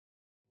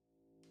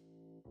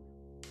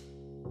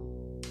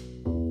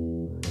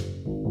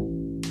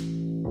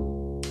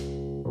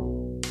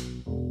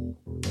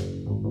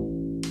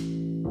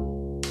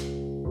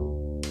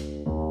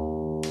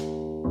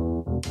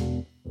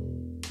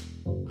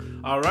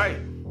All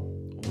right.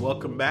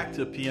 Welcome back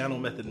to Piano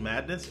Method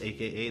Madness,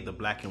 aka the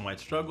Black and White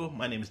Struggle.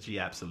 My name is G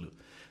Absolute.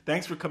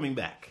 Thanks for coming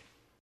back.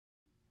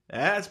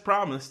 As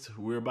promised,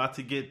 we're about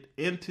to get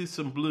into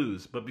some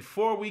blues. But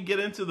before we get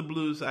into the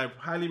blues, I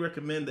highly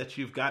recommend that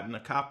you've gotten a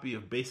copy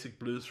of Basic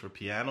Blues for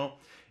Piano.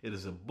 It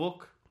is a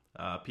book,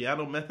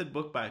 piano method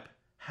book by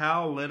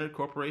Hal Leonard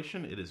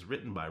Corporation. It is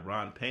written by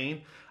Ron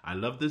Payne. I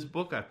love this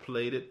book. I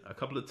played it a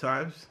couple of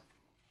times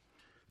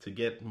to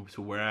get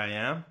to where I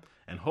am.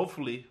 And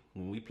hopefully,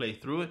 when we play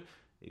through it,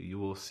 you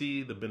will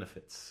see the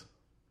benefits.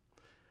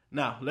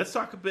 Now, let's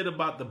talk a bit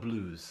about the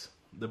blues.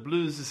 The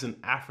blues is an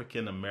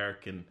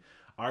African-American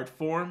art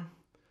form,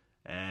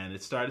 and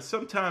it started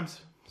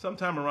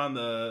sometime around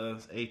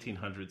the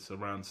 1800s,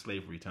 around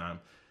slavery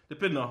time.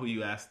 Depending on who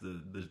you ask,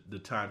 the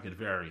time can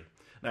vary.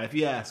 Now, if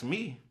you ask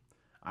me,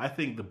 I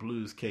think the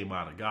blues came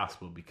out of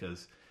gospel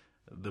because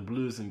the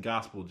blues and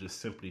gospel just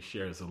simply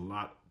shares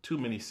too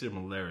many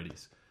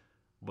similarities.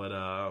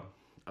 But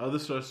other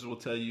sources will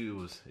tell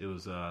you it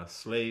was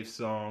slave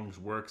songs,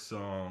 work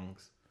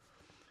songs,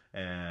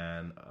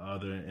 and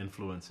other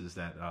influences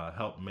that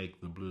helped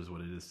make the blues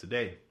what it is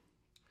today.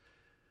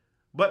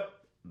 But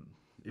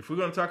if we're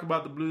going to talk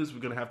about the blues, we're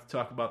going to have to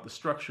talk about the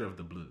structure of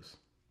the blues.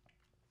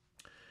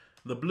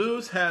 The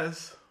blues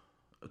has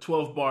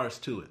 12 bars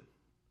to it.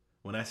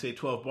 When I say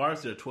 12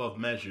 bars, there are 12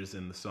 measures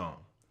in the song.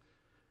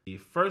 The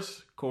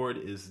first chord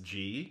is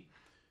G,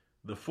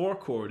 the 4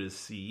 chord is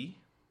C,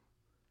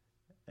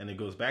 and it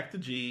goes back to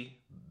G,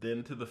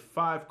 then to the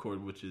 5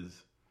 chord, which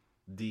is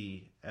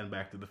D, and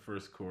back to the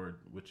first chord,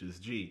 which is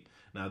G.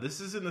 Now, this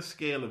is in the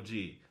scale of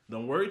G.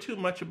 Don't worry too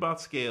much about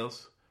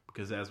scales,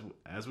 because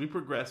as we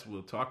progress,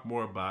 we'll talk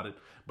more about it.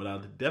 But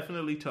I'll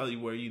definitely tell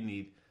you where you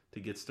need to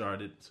get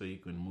started so you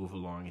can move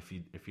along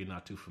if you're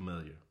not too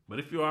familiar. But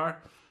if you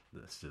are,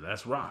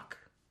 let's rock.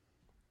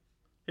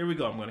 Here we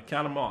go. I'm going to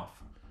count them off.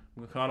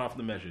 I'm going to count off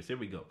the measures. Here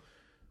we go.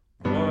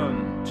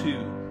 1,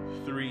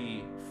 2,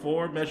 3,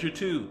 4. Measure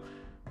 2.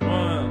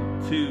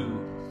 1,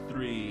 2,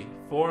 3,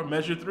 4.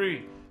 Measure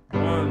 3.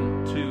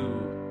 1,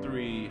 2,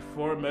 3,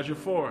 4. Measure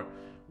 4.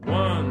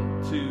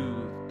 1,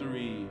 2,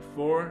 3,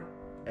 4.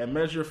 And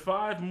measure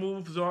 5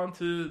 moves on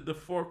to the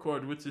 4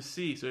 chord, which is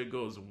C. So it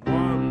goes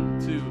 1,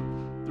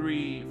 2,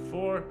 3,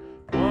 4.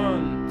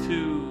 1,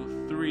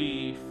 2,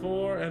 3,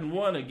 4. And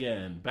 1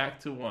 again. Back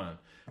to 1.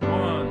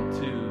 1,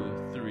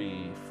 2,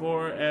 3,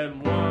 4.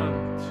 And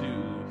 1,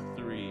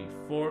 2, 3,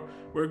 4.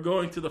 We're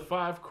going to the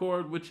 5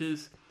 chord, which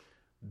is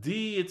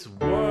D. It's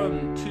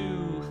 1,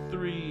 2,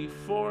 3,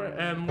 4.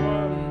 And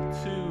 1,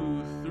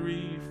 2,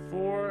 3,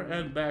 4.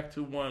 And back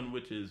to 1,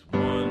 which is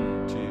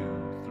 1,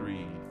 2,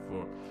 3,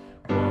 4.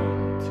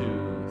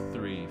 1, 2,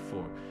 3,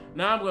 4.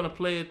 Now I'm going to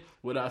play it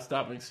without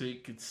stopping so you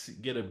can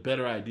get a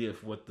better idea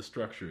of what the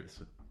structure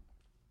is.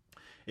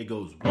 It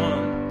goes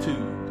 1,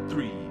 2,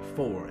 3,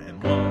 4,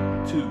 and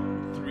 1,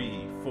 2,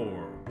 3,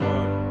 4.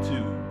 1,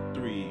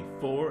 2, 3,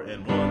 4,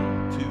 and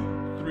 1,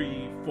 2,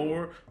 3,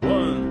 4.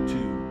 1,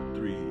 2,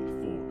 3,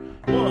 4.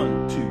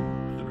 1, 2,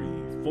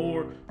 3,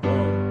 4.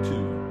 1,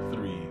 2,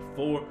 3,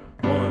 4.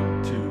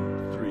 1,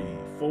 2, 3,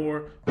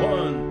 4.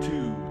 1, 2,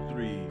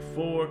 3,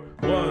 4.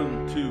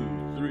 1, 2,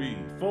 3,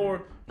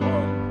 4.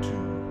 1, 2,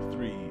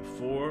 3,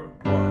 4.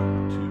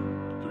 1, 2,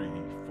 3,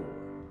 4.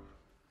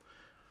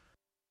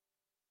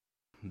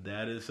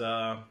 That is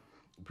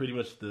pretty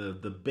much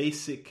the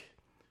basic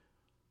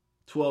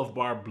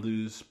 12-bar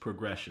blues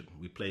progression.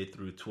 We played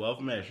through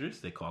 12 measures.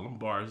 They call them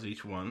bars,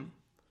 each one.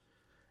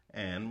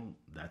 And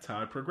that's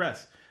how it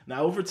progressed.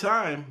 Now, over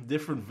time,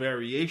 different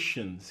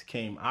variations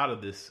came out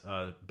of this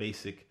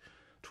basic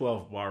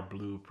 12-bar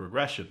blues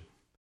progression.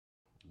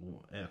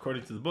 And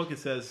according to the book, it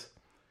says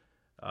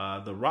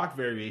the rock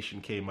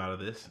variation came out of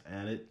this,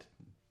 and it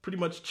pretty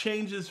much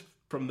changes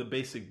from the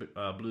basic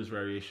blues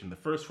variation. The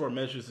first 4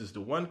 measures is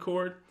the 1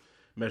 chord.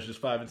 Measures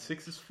 5 and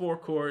 6 is 4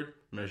 chord.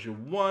 Measure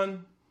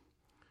 1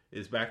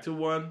 is back to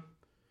 1.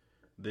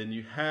 Then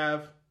you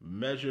have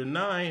measure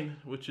 9,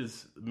 which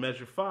is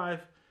measure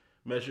 5.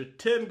 Measure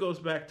 10 goes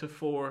back to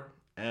 4,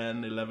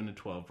 and 11 and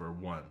 12 are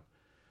 1.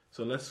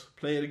 So let's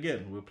play it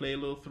again. We'll play a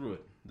little through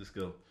it. Just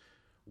go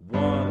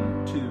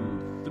 1,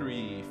 2,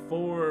 3,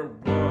 4.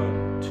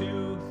 1,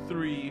 2,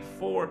 3,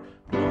 4.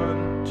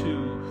 1,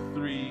 2,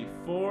 3,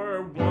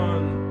 4.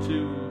 1,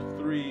 2,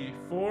 3,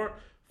 4.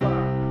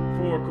 5,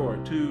 4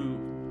 chord. 2,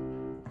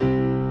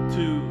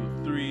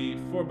 2, 3,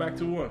 4. Back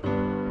to 1.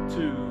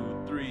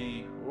 2,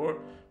 3, 4.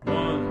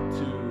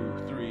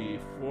 1, 2, 3,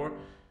 4.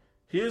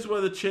 Here's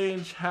where the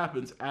change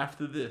happens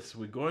after this.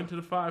 We're going to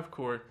the 5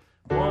 chord.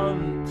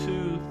 1,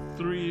 2,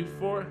 3,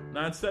 4.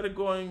 Now instead of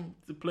going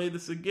to play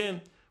this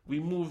again, we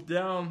move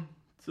down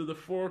to the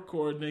 4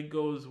 chord, and it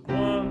goes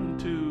 1,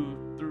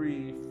 2,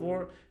 3,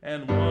 4,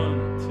 and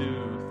 1,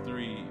 2,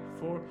 3,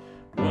 4.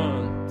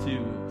 1,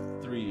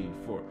 2, 3,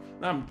 4.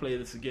 Now I'm going to play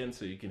this again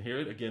so you can hear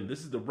it. Again,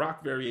 this is the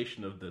rock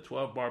variation of the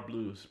 12-bar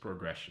blues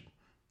progression.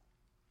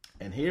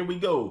 And here we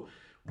go.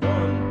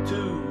 1,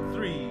 2,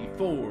 3,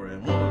 4,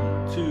 and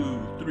 1,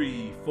 2,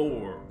 3,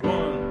 4.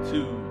 1,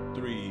 2,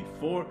 3,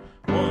 4.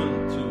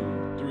 1,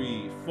 2,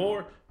 3,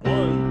 4.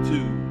 1, 2,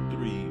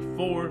 3,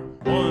 4.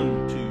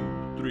 1,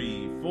 2,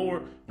 3,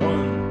 4.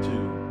 1,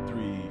 2,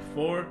 3,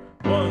 4.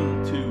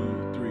 1,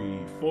 2, 3,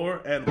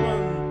 4. And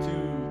 1,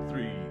 2,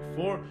 3,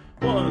 4.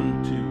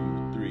 1,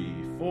 2, 3,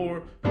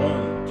 4.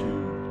 1,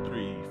 2,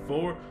 3,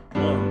 4.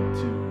 1,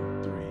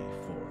 2, 3,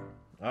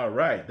 4. All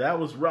right, that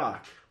was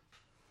rock.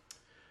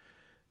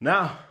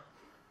 Now,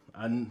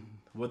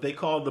 what they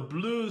call the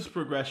blues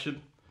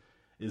progression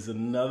is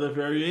another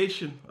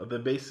variation of the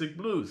basic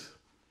blues.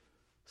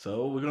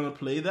 So we're going to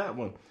play that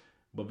one.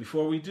 But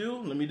before we do,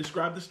 let me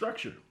describe the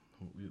structure.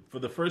 For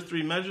the first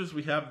three measures,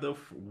 we have the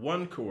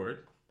one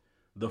chord.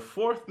 The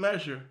fourth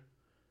measure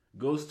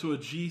goes to a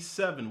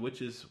G7,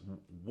 which is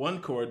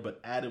one chord but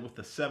added with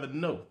a seventh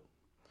note.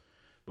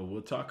 But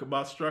we'll talk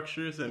about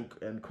structures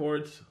and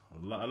chords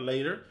a lot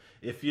later.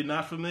 If you're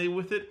not familiar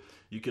with it,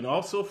 you can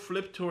also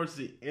flip towards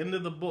the end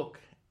of the book.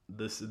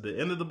 The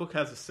end of the book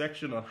has a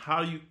section on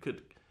how you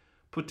could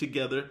put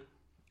together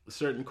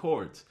certain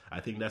chords. I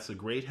think that's a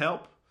great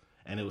help,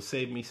 and it will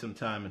save me some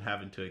time in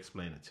having to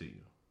explain it to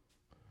you.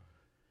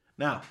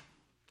 Now,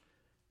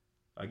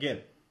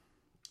 again,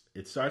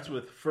 it starts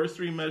with first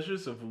three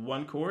measures of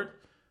one chord.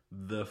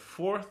 The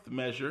fourth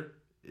measure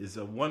is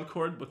a one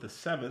chord with a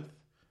seventh,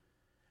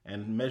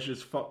 and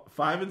measures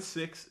 5 and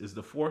 6 is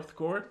the fourth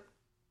chord.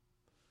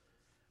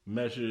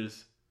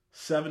 Measures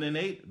 7 and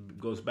 8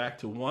 goes back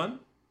to 1.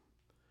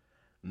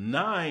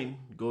 9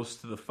 goes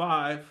to the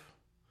 5.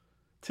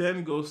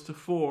 10 goes to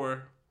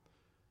 4.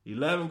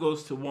 11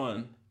 goes to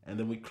 1. And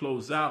then we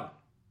close out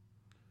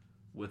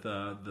with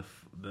the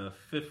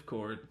fifth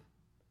chord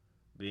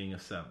being a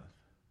seventh.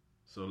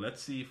 So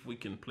let's see if we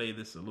can play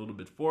this a little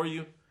bit for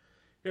you.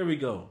 Here we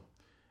go.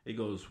 It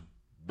goes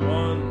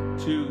 1,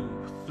 2,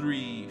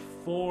 3,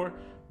 4.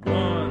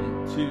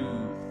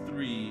 1, 2,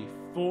 3,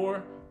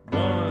 4.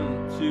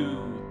 1,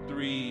 2,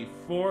 3,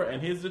 4.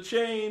 And here's the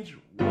change.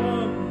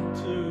 1,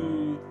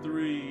 2,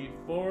 3,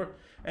 4.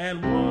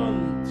 And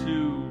 1,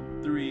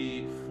 2,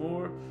 3,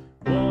 4.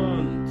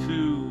 1,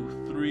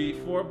 2, 3,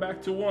 4.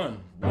 Back to 1.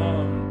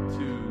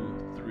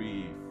 1, 2,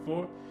 3,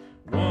 4.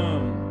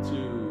 1,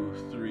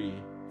 2, 3,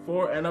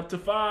 4. And up to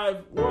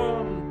 5.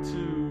 1,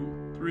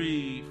 2,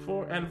 3,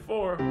 4. And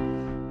 4.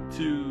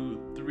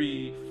 2,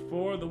 3,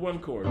 4. The one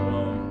chord.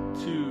 1,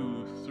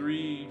 2,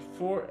 3,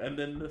 4. And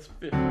then this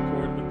fifth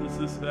chord with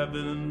the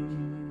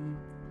 7.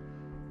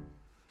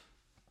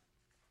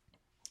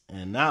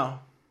 And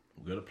now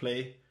we're going to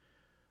play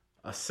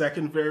a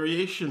second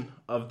variation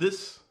of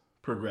this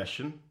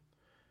progression,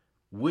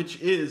 which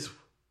is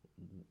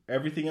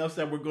everything else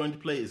that we're going to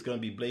play is going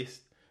to be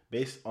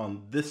based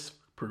on this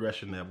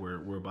progression that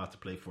we're about to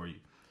play for you.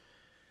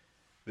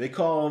 They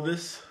call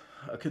this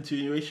a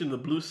continuation of the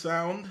blues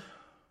sound,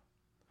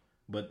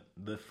 but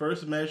the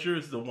first measure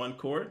is the one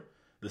chord,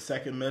 the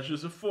second measure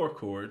is a 4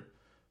 chord,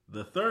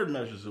 the third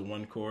measure is a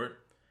 1 chord,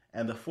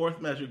 and the fourth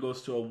measure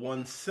goes to a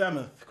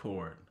 1/7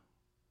 chord.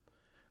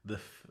 The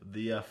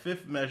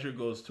fifth measure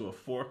goes to a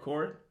 4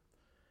 chord.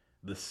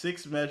 The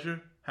sixth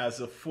measure has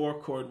a 4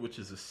 chord, which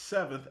is a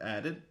 7th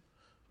added.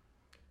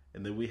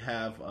 And then we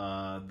have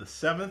the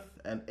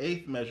 7th and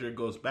 8th measure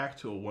goes back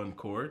to a 1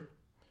 chord.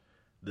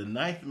 The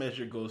 9th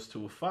measure goes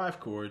to a 5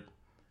 chord.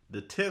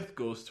 The 10th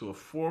goes to a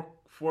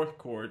 4th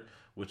chord,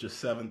 which is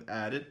 7th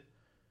added.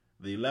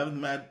 The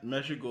 11th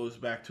measure goes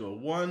back to a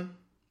 1.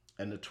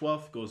 And the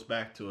 12th goes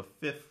back to a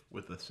 5th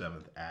with a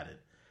 7th added.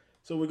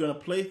 So we're going to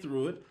play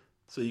through it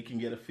so you can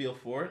get a feel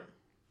for it.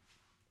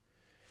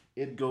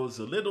 It goes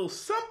a little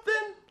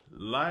something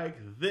like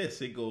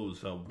this. It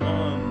goes a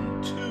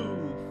 1,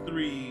 2,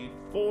 3,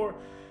 4,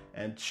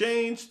 and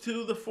change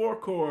to the 4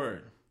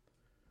 chord.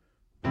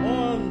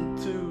 1,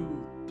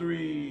 2,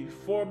 3,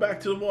 4,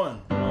 back to the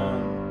 1.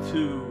 1,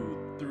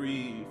 2,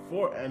 3,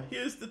 4, and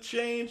here's the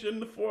change in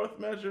the fourth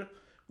measure.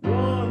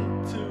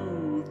 1,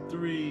 2,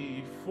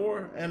 3,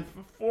 4, and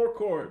 4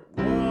 chord.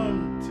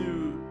 1,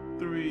 2,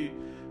 3,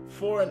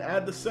 4, and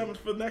add the 7th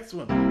for the next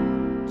one.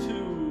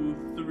 2,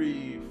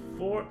 3,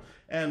 4,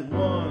 and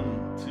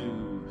 1,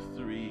 2,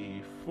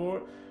 3,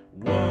 4.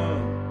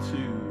 1,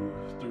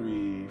 2,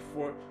 3,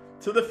 4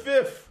 to the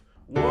 5th.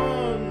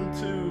 1,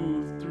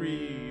 2,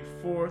 3,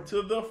 4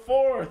 to the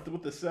 4th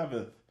with the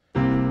 7th.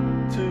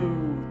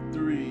 2,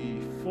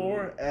 3,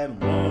 4,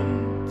 and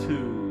 1,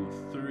 2,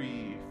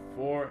 3,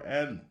 4,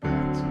 and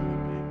back to the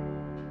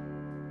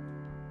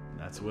beat.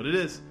 That's what it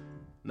is.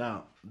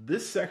 Now,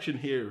 this section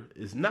here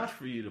is not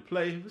for you to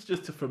play. It's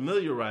just to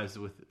familiarize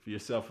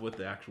yourself with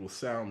the actual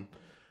sound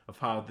of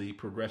how the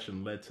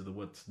progression led to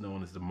what's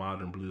known as the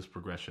modern blues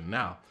progression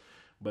now.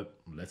 But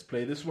let's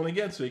play this one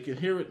again so you can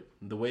hear it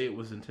the way it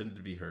was intended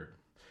to be heard.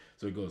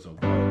 So it goes a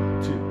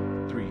 1,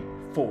 2, 3,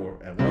 4,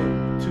 and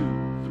 1,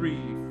 2, 3,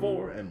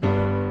 4, and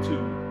 1,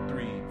 2,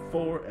 3,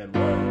 4, and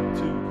 1,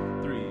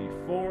 2, 3,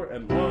 4,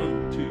 and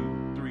 1,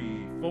 2,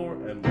 3, 4,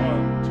 and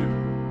 1, 2,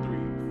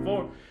 3,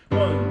 4,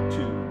 1,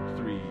 2,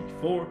 3,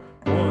 4,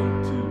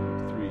 1, 2,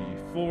 3,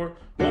 4,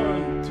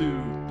 1, 2,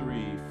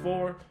 3,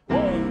 4,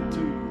 1, 2,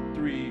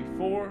 3,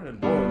 4, and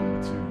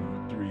 1,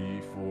 2,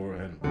 3, 4,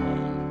 and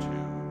 1, 2,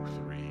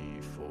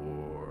 3,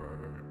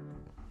 4.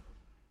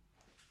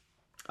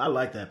 I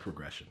like that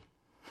progression.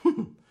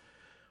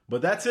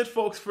 But that's it,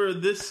 folks, for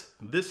this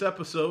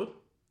episode.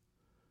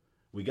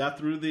 We got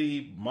through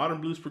the modern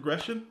blues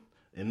progression.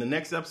 In the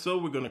next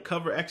episode, we're going to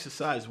cover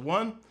exercise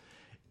 1,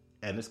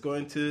 and it's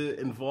going to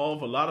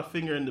involve a lot of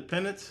finger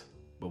independence,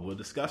 but we'll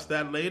discuss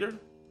that later.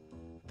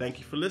 Thank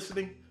you for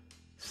listening.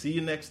 See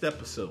you next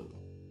episode.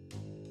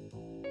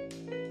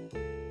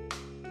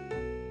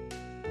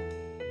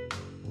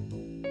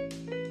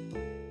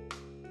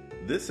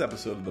 This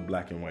episode of The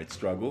Black and White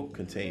Struggle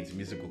contains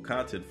musical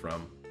content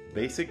from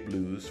Basic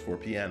Blues for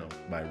Piano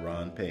by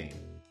Ron Payne.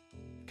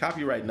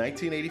 Copyright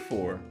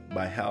 1984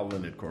 by Hal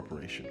Leonard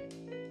Corporation.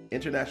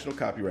 International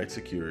copyright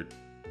secured.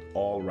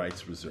 All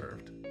rights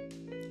reserved.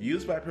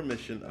 Used by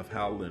permission of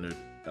Hal Leonard,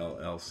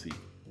 LLC.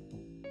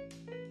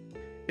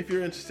 If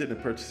you're interested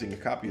in purchasing a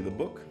copy of the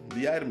book,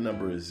 the item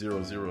number is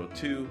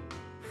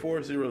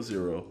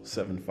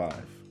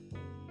 002-40075.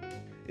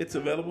 It's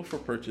available for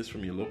purchase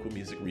from your local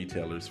music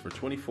retailers for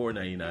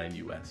 $24.99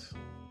 US.